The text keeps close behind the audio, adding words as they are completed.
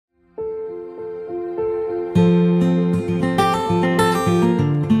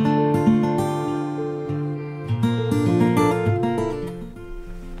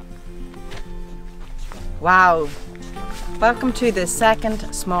Wow! Welcome to the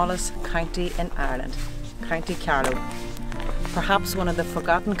second smallest county in Ireland, County Carlow. Perhaps one of the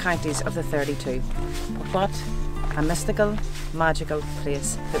forgotten counties of the 32. But what a mystical, magical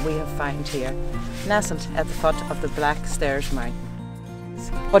place that we have found here, nestled at the foot of the Blackstairs Mountains.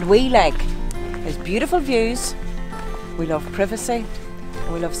 What we like is beautiful views, we love privacy,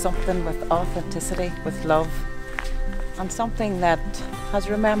 we love something with authenticity, with love, and something that has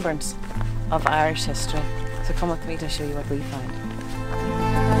remembrance of Irish history. So come with me to show you what we found.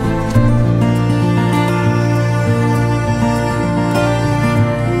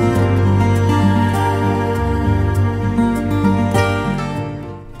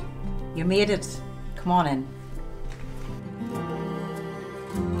 You made it. Come on in.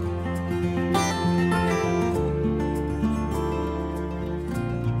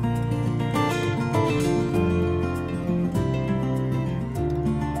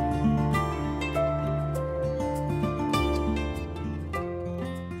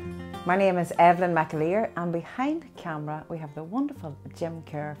 My name is Evelyn and behind camera we have the wonderful Jim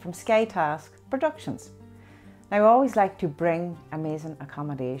Kerr from Sky Task Productions. Now, I always like to bring amazing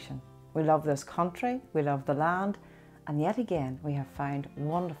accommodation. We love this country, we love the land, and yet again we have found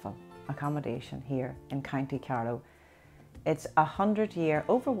wonderful accommodation here in County Carlow. It's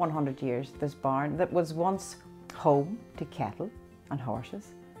over 100 years, this barn that was once home to cattle and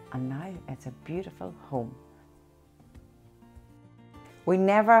horses, and now it's a beautiful home. We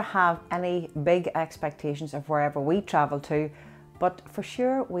never have any big expectations of wherever we travel to, but for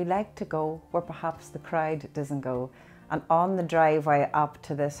sure we like to go where perhaps the crowd doesn't go. And on the driveway up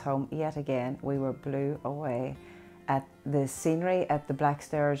to this home, yet again, we were blew away at the scenery, at the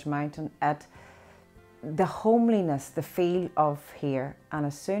Blackstairs Mountain, at the homeliness, the feel of here. And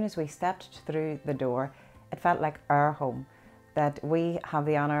as soon as we stepped through the door, it felt like our home, that we have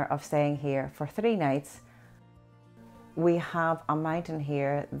the honour of staying here for 3 nights. We have a mountain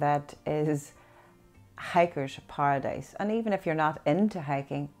here that is hiker's paradise, and even if you're not into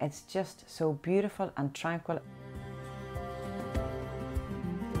hiking, it's just so beautiful and tranquil.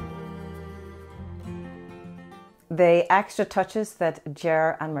 The extra touches that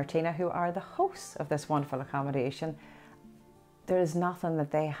Ger and Martina, who are the hosts of this wonderful accommodation, there is nothing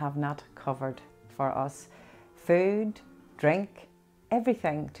that they have not covered for us. Food, drink,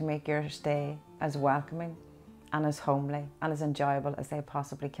 everything to make your stay as welcoming and as homely and as enjoyable as they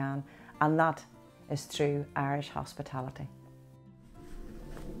possibly can, and that is true Irish hospitality.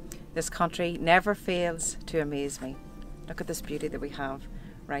 This country never fails to amaze me. Look at this beauty that we have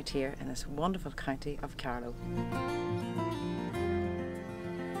right here in this wonderful county of Carlow.